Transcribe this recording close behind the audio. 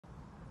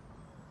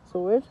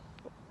to it.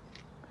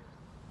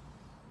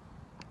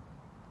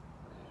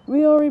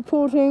 We are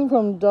reporting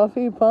from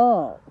Duffy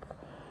Park.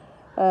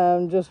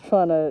 I'm just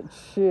trying to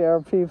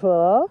cheer people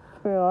up,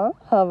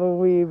 have a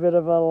wee bit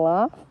of a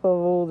laugh of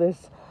all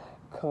this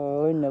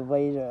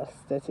coronavirus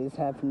that is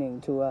happening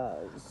to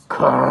us.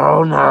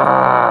 Corona!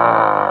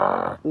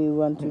 We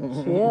want to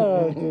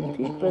cheer the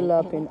people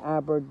up in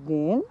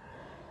Aberdeen.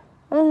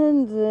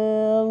 And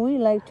we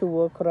like to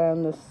walk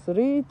around the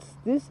streets.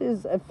 This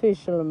is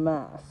official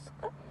mask,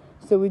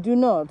 so we do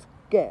not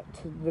get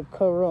the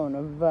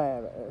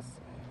coronavirus.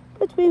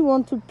 But we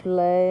want to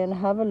play and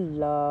have a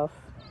laugh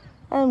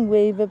and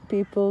wave at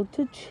people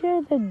to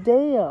cheer the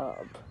day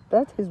up.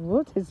 That is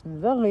what is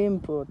very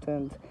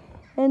important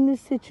in the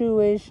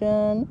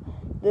situation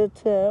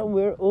that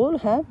we're all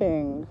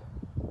having.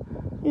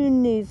 You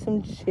need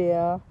some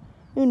cheer,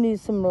 you need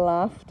some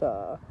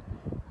laughter,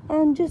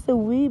 and just a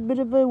wee bit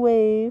of a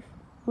wave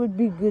would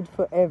be good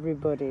for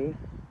everybody.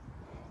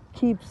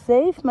 Keep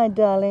safe, my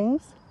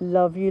darlings.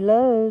 Love you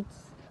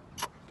loads.